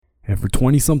And for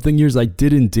 20 something years, I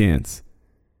didn't dance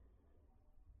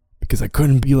because I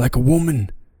couldn't be like a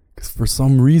woman. Because for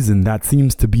some reason, that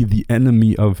seems to be the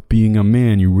enemy of being a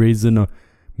man. You raise in a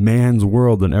man's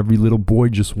world and every little boy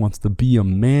just wants to be a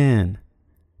man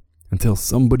until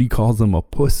somebody calls him a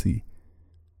pussy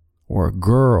or a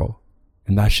girl.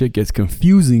 And that shit gets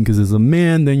confusing because as a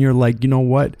man, then you're like, you know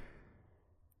what?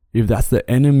 If that's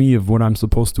the enemy of what I'm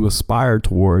supposed to aspire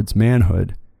towards,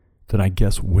 manhood, then I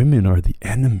guess women are the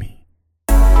enemy.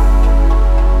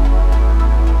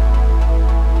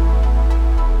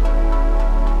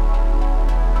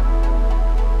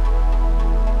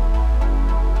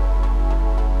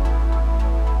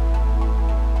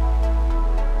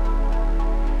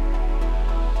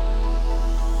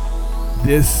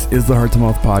 This is the Heart to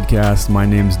Mouth podcast. My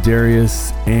name's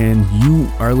Darius, and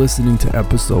you are listening to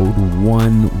episode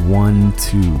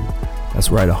 112. That's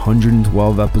right,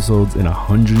 112 episodes in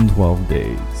 112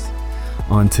 days.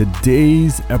 On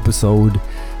today's episode,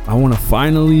 I want to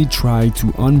finally try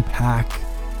to unpack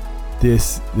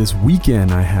this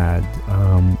weekend I had.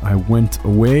 I went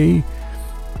away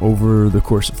over the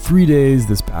course of 3 days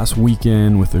this past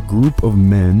weekend with a group of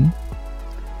men,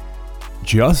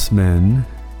 just men.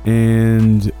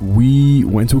 And we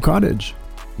went to a cottage.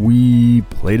 We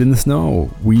played in the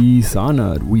snow. We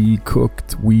saunaed. We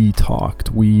cooked. We talked.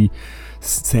 We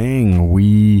sang.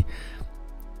 We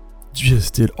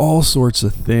just did all sorts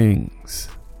of things.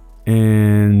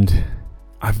 And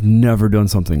I've never done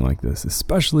something like this,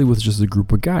 especially with just a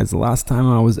group of guys. The last time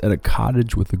I was at a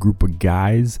cottage with a group of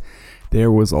guys,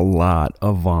 there was a lot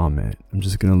of vomit. I'm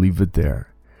just going to leave it there.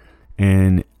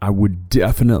 And I would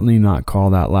definitely not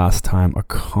call that last time a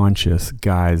conscious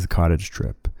guys cottage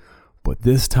trip. But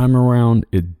this time around,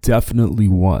 it definitely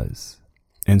was.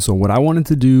 And so what I wanted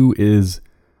to do is,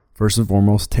 first and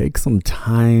foremost, take some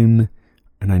time,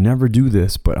 and I never do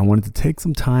this, but I wanted to take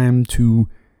some time to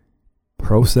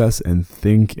process and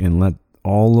think and let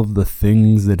all of the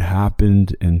things that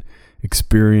happened and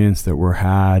experience that were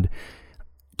had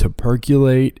to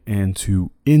percolate and to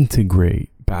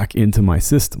integrate back into my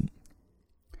system.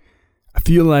 I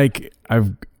feel like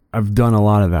I've done a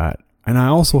lot of that. And I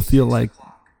also feel like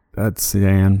that's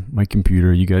Dan, my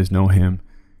computer. You guys know him.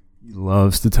 He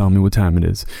loves to tell me what time it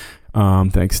is.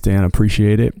 Thanks, Dan. I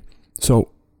appreciate it. So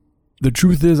the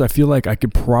truth is, I feel like I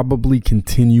could probably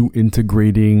continue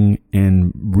integrating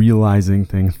and realizing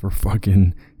things for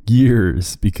fucking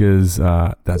years because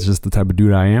that's just the type of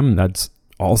dude I am. That's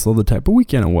also the type of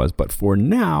weekend it was. But for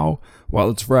now, while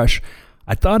it's fresh,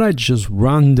 I thought I'd just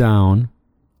run down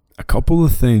a couple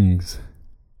of things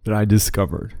that I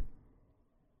discovered.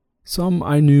 Some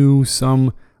I knew,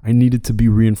 some I needed to be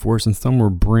reinforced, and some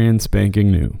were brand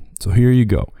spanking new. So here you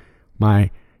go. My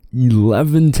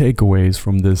 11 takeaways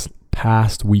from this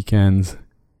past weekend's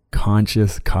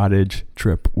conscious cottage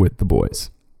trip with the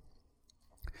boys.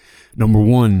 Number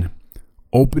 1,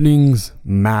 openings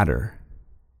matter.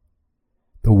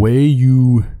 The way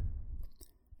you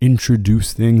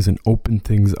introduce things and open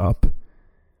things up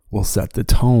will set the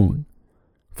tone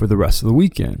for the rest of the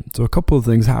weekend. So a couple of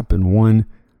things happen. One,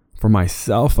 for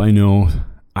myself, I know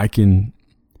I can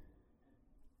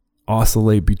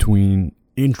oscillate between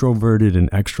introverted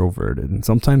and extroverted, and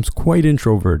sometimes quite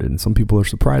introverted, and some people are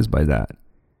surprised by that.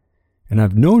 And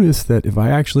I've noticed that if I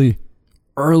actually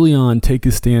early on take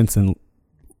a stance and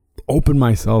open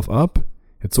myself up,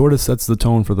 it sort of sets the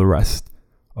tone for the rest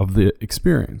of the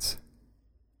experience.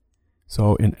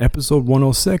 So in episode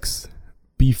 106,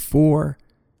 before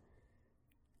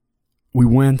we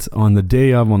went on the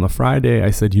day of, on the Friday, I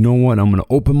said, you know what? I'm going to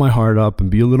open my heart up and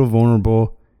be a little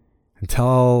vulnerable and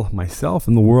tell myself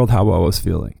and the world how I was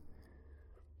feeling.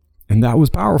 And that was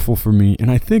powerful for me.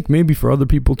 And I think maybe for other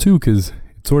people too, because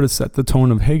it sort of set the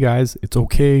tone of, hey guys, it's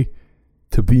okay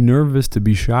to be nervous, to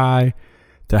be shy,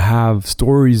 to have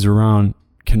stories around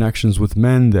connections with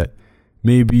men that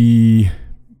maybe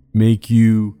make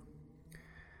you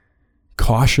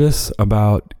cautious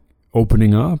about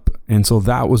opening up. And so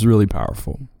that was really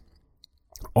powerful.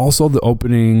 Also, the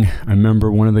opening, I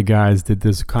remember one of the guys did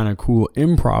this kind of cool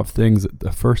improv things at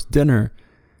the first dinner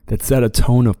that set a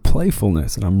tone of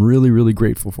playfulness. And I'm really, really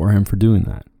grateful for him for doing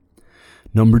that.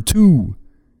 Number 2,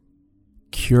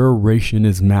 curation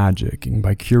is magic. And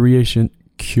by curation,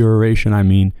 I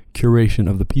mean curation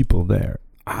of the people there.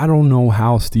 I don't know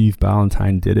how Steve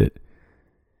Ballantyne did it,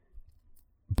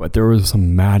 but there was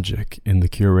some magic in the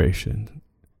curation.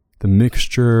 The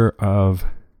mixture of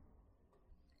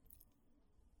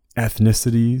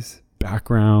ethnicities,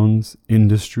 backgrounds,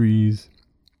 industries,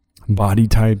 body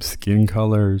types, skin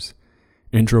colors,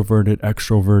 introverted,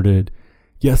 extroverted.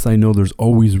 Yes, I know there's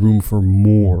always room for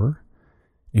more.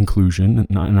 inclusion,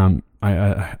 and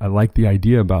I like the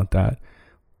idea about that,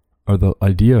 or the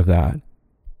idea of that.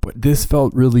 But this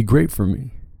felt really great for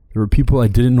me. There were people I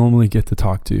didn't normally get to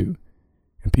talk to,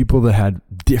 and people that had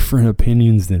different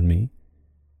opinions than me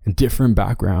and different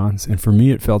backgrounds. And for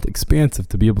me, it felt expansive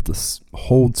to be able to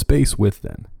hold space with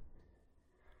them.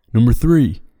 Number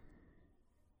 3,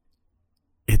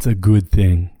 it's a good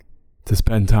thing to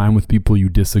spend time with people you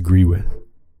disagree with.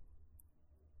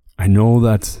 I know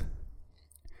that's,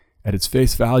 at its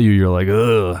face value, you're like,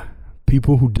 ugh.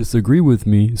 People who disagree with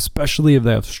me, especially if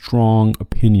they have strong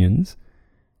opinions,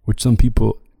 which some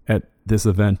people at this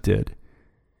event did,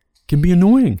 can be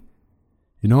annoying.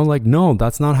 You know, like, no,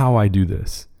 that's not how I do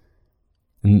this.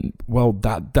 And well,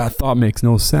 that thought makes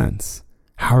no sense.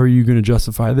 How are you going to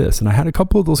justify this? And I had a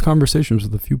couple of those conversations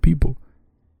with a few people.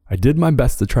 I did my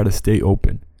best to try to stay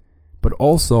open, but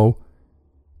also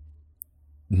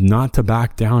not to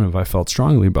back down if I felt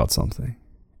strongly about something.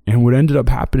 And what ended up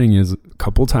happening is a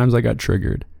couple times I got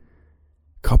triggered.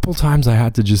 A couple times I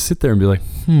had to just sit there and be like,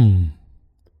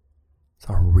 it's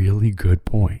a really good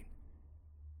point.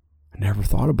 I never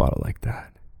thought about it like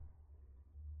that.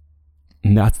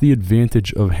 And that's the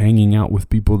advantage of hanging out with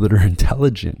people that are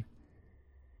intelligent,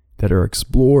 that are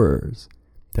explorers,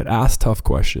 that ask tough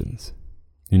questions,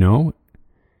 you know?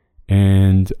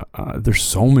 And there's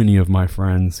so many of my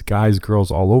friends, guys,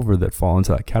 girls, all over that fall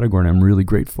into that category, and I'm really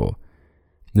grateful.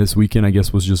 This weekend, I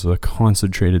guess, was just a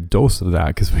concentrated dose of that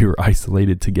because we were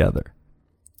isolated together.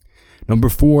 Number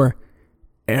 4,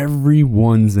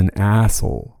 everyone's an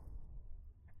asshole.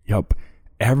 Yup,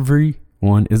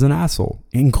 everyone is an asshole,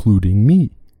 including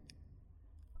me.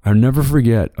 I'll never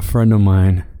forget a friend of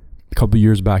mine, a couple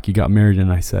years back, he got married,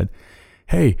 and I said,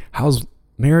 hey, how's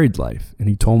married life? And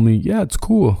he told me, yeah, it's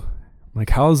cool. I'm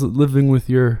like, how's it living with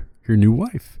your new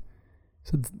wife? He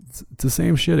said, it's the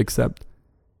same shit, except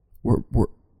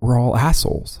we're all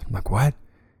assholes. I'm like, what?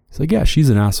 He's like, yeah, she's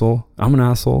an asshole. I'm an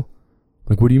asshole.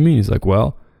 I'm like, what do you mean? He's like,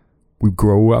 well, we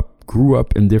grew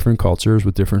up in different cultures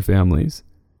with different families,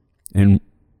 and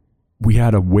we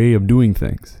had a way of doing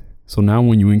things. So now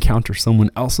when you encounter someone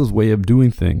else's way of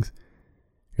doing things,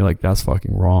 you're like, that's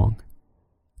fucking wrong.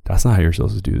 That's not how you're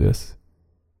supposed to do this.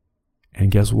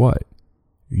 And guess what?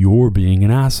 You're being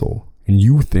an asshole, and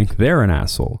you think they're an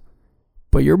asshole,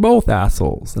 but you're both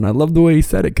assholes. And I love the way he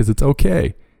said it because it's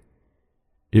okay.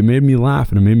 It made me laugh,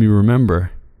 and it made me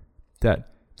remember that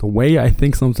the way I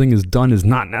think something is done is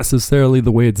not necessarily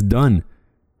the way it's done.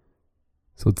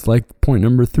 So it's like point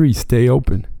number 3, stay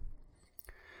open.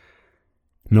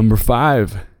 Number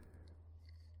 5,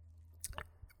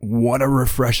 what a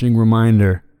refreshing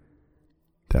reminder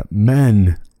that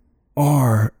men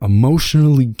are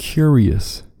emotionally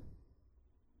curious.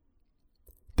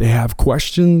 They have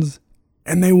questions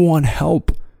and they want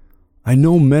help. I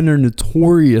know men are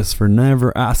notorious for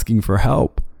never asking for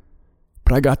help,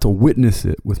 but I got to witness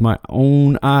it with my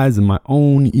own eyes and my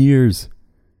own ears.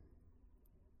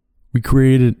 We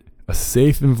created a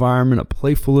safe environment, a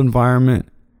playful environment,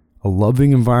 a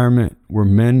loving environment where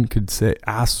men could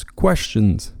ask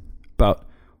questions about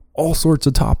all sorts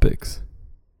of topics.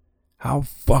 How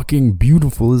fucking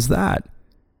beautiful is that?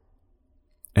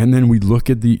 And then we look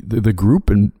at the group,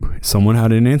 and someone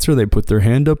had an answer, they put their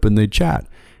hand up and they chat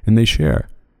and they share.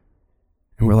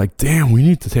 And we're like, damn, we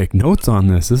need to take notes on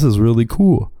this. This is really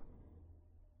cool.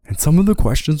 And some of the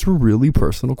questions were really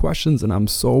personal questions, and I'm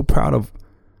so proud of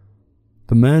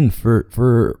the men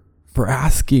for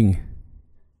asking.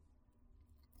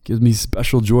 Gives me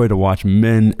special joy to watch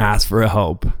men ask for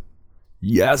help.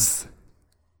 Yes.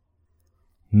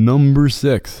 Number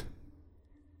 6.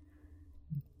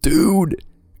 Dude,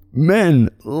 men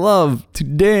love to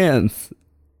dance.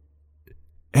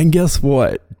 And guess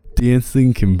what?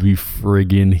 Dancing can be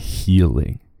friggin'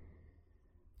 healing.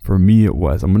 For me, it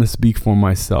was. I'm going to speak for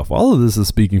myself. All of this is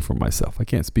speaking for myself. I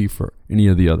can't speak for any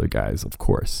of the other guys, of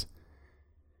course.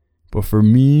 But for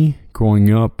me,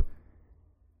 growing up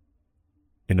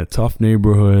in a tough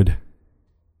neighborhood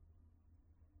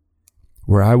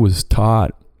where I was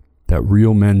taught that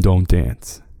real men don't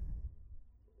dance.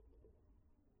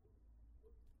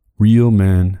 Real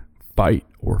men fight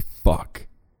or fuck.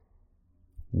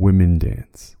 Women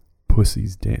dance.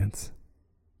 Pussies dance.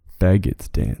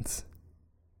 Faggots dance.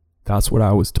 That's what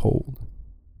I was told.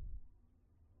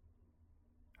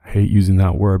 I hate using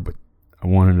that word, but I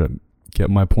wanted to get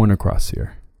my point across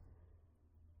here.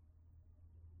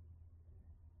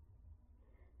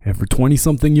 And for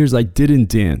 20-something years, I didn't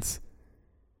dance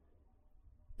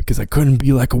because I couldn't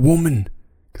be like a woman.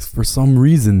 Because for some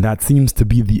reason, that seems to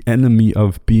be the enemy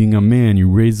of being a man. You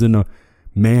raise in a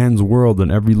man's world,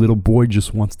 and every little boy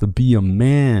just wants to be a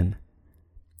man.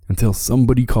 until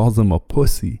somebody calls them a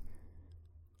pussy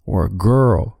or a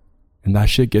girl. And that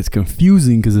shit gets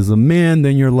confusing because as a man,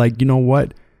 then you're like, you know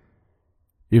what?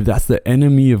 If that's the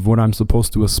enemy of what I'm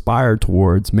supposed to aspire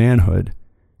towards, manhood,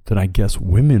 then I guess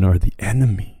women are the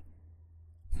enemy.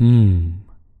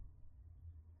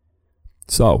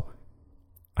 So,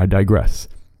 I digress.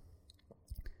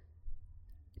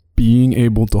 Being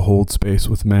able to hold space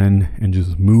with men and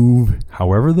just move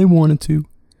however they wanted to,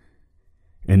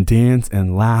 and dance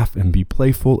and laugh and be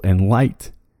playful and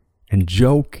light and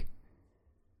joke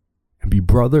and be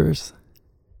brothers,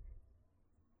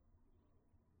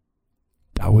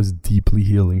 that was deeply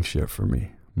healing shit for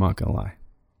me. I'm not gonna lie.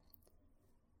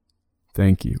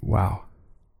 Thank you. Wow.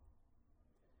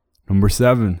 Number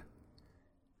 7.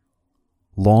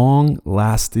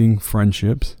 Long-lasting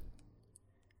friendships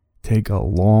take a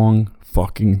long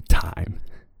fucking time.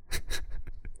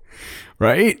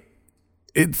 Right?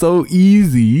 It's so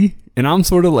easy. And I'm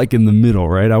sort of like in the middle,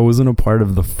 right? I wasn't a part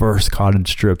of the first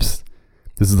cottage trips.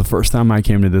 This is the first time I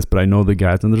came to this, but I know the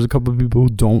guys. And there's a couple of people who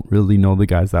don't really know the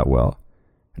guys that well.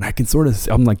 And I can sort of,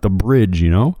 I'm like the bridge, you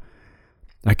know?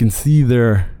 I can see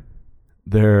their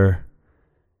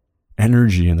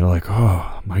energy, and they're like,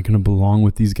 oh, am I going to belong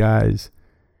with these guys?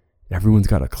 Everyone's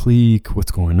got a clique.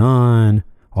 What's going on?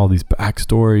 All these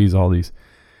backstories, all these,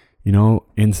 you know,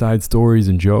 inside stories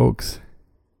and jokes.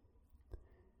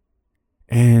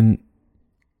 And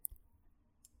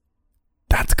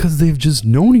that's because they've just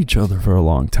known each other for a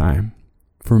long time.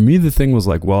 For me, the thing was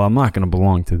like, well, I'm not going to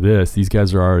belong to this. These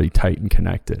guys are already tight and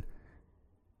connected.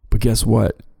 But guess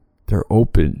what? They're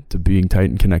open to being tight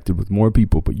and connected with more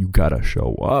people, but you got to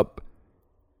show up.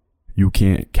 You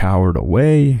can't cower it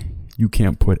away. You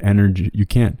can't put energy. You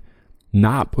can't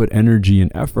not put energy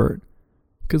and effort,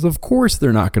 because of course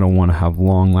they're not going to want to have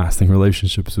long-lasting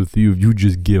relationships with you if you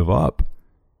just give up.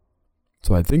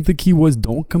 So I think the key was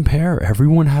don't compare.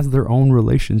 Everyone has their own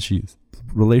relationships,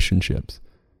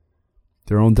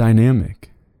 their own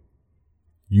dynamic.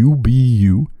 You be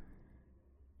you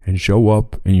and show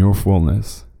up in your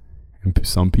fullness. And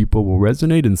some people will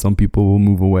resonate and some people will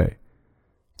move away.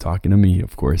 Talking to me,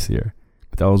 of course, here.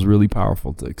 But that was really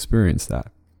powerful to experience that.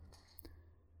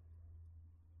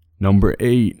 Number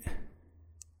 8,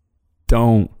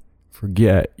 don't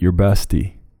forget your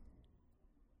bestie.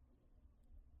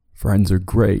 Friends are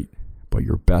great, but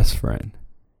your best friend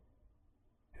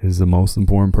is the most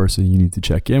important person you need to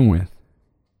check in with.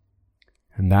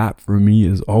 And that for me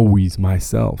is always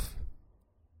myself,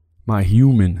 my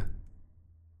human.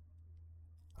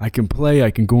 I can play,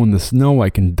 I can go in the snow, I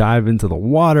can dive into the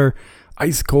water,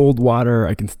 ice cold water,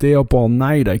 I can stay up all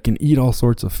night, I can eat all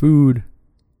sorts of food.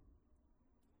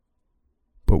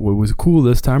 But what was cool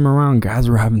this time around, guys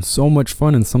were having so much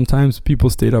fun, and sometimes people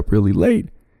stayed up really late.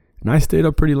 And I stayed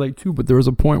up pretty late too, but there was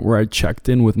a point where I checked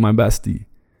in with my bestie,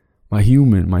 my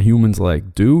human. My human's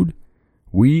like, dude,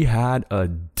 we had a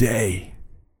day.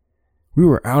 We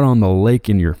were out on the lake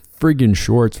in your friggin'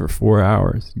 shorts for 4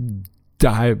 hours.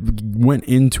 Went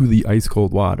into the ice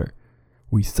cold water.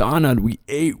 We saunaed, we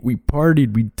ate, we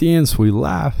partied, we danced, we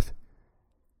laughed.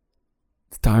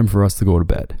 It's time for us to go to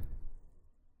bed.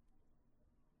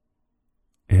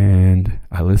 And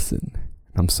I listened.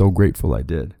 I'm so grateful I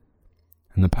did.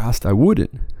 In the past, I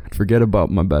wouldn't. I'd forget about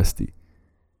my bestie.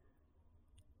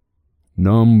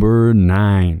 Number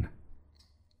 9.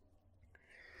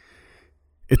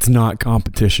 It's not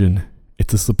competition.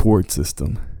 It's a support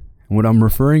system. And what I'm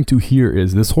referring to here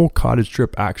is this whole cottage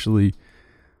trip actually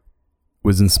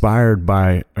was inspired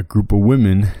by a group of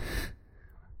women,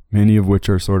 many of which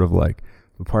are sort of like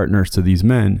the partners to these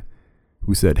men,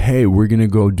 who said, hey, we're going to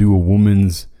go do a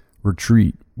women's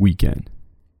retreat weekend.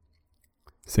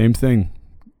 Same thing.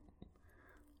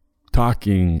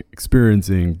 Talking,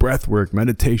 experiencing, breath work,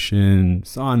 meditation,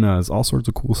 saunas, all sorts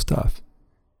of cool stuff.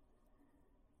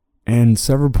 And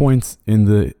several points in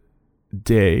the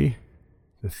day,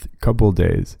 couple of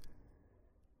days,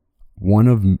 one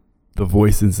of the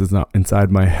voices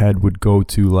inside my head would go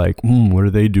to like, what are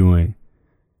they doing?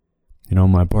 You know,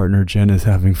 my partner Jen is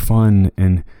having fun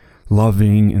and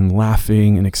loving and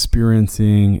laughing and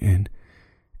experiencing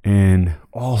and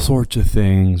all sorts of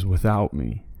things without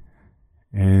me.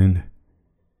 And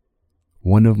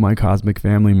one of my cosmic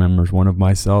family members, one of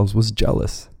my selves, was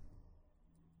jealous.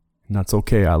 And that's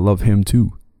okay. I love him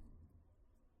too.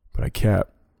 But I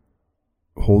kept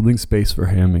holding space for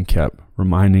him and kept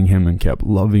reminding him and kept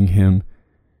loving him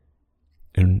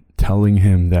and telling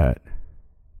him that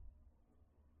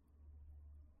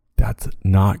that's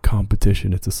not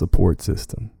competition. It's a support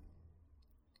system.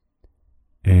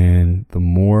 And the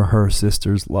more her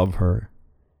sisters love her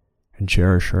and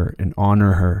cherish her and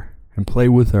honor her and play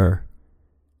with her,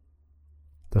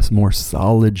 the more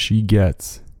solid she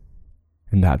gets.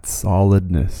 And that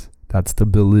solidness, that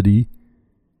stability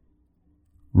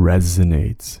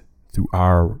resonates through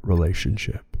our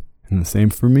relationship. And the same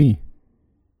for me.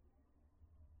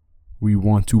 We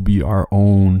want to be our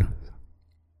own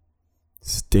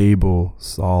stable,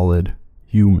 solid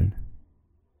human.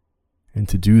 And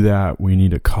to do that, we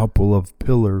need a couple of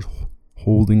pillars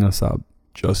holding us up,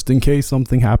 just in case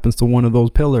something happens to one of those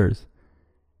pillars.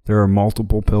 There are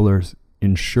multiple pillars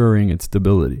ensuring its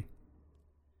stability.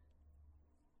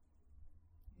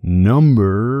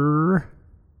 Number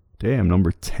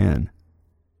 10.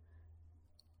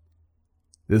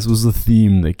 This was a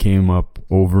theme that came up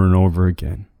over and over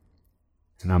again.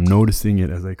 And I'm noticing it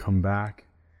as I come back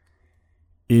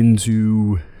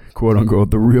into, quote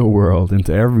unquote, the real world,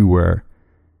 into everywhere.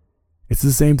 It's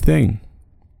the same thing.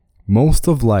 Most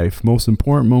of life, most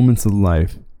important moments of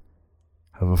life,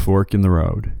 have a fork in the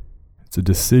road. It's a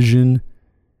decision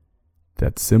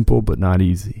that's simple but not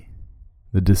easy.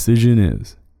 The decision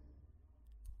is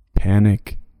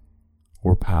panic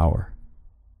or power.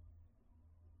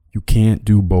 You can't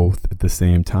do both at the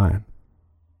same time.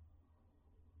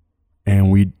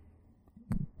 And we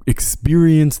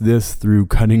experience this through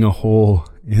cutting a hole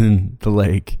in the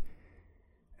lake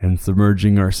and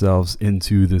submerging ourselves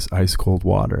into this ice cold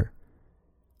water.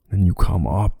 And you come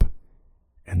up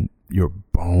and your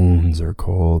bones are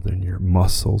cold and your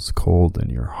muscles cold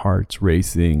and your heart's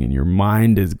racing and your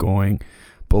mind is going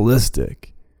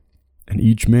ballistic. And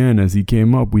each man, as he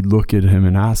came up, we'd look at him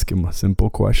and ask him a simple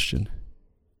question.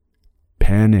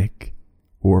 Panic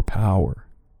or power?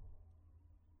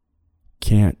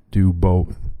 Can't do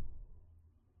both.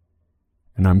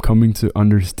 And I'm coming to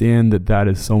understand that that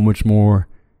is so much more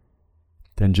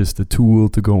than just a tool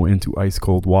to go into ice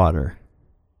cold water.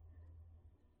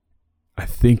 I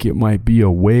think it might be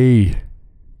a way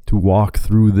to walk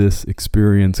through this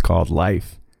experience called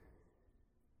life.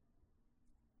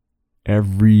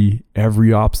 Every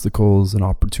obstacle is an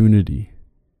opportunity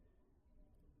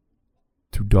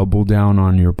to double down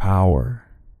on your power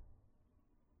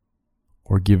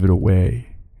or give it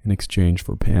away in exchange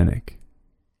for panic.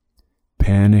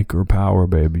 Panic or power,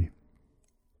 baby.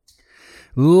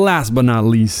 Last but not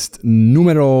least,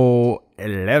 numero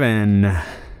 11.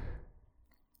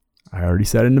 I already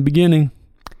said in the beginning,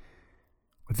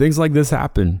 when things like this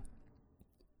happen,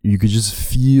 you could just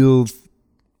feel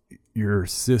your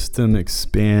system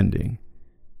expanding.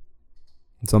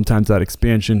 And sometimes that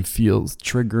expansion feels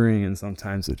triggering, and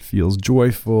sometimes it feels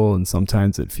joyful, and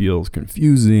sometimes it feels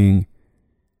confusing.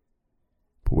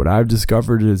 But what I've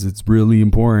discovered is it's really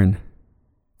important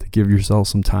to give yourself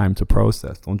some time to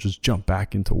process. Don't just jump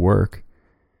back into work.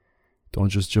 Don't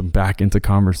just jump back into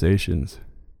conversations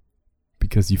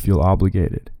because you feel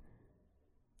obligated.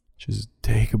 Just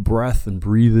take a breath and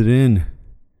breathe it in.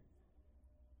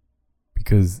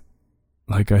 Because,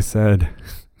 like I said,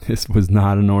 this was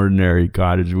not an ordinary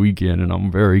cottage weekend, and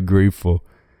I'm very grateful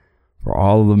for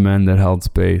all of the men that held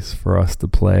space for us to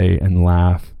play and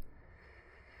laugh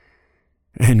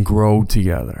and grow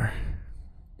together.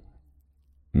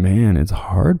 Man, it's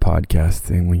hard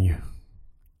podcasting when you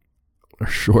are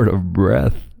short of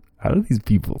breath. How do these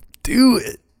people do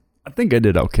it? I think I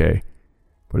did okay,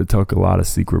 but it took a lot of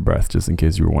secret breath, just in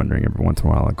case you were wondering. Every once in a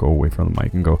while I go away from the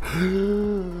mic and go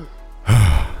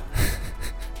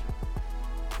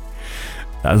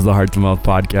That's the Heart to Mouth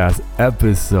Podcast,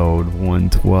 episode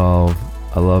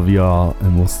 112. I love y'all,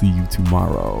 and we'll see you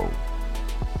tomorrow.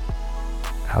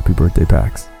 Happy birthday,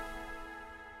 Pax.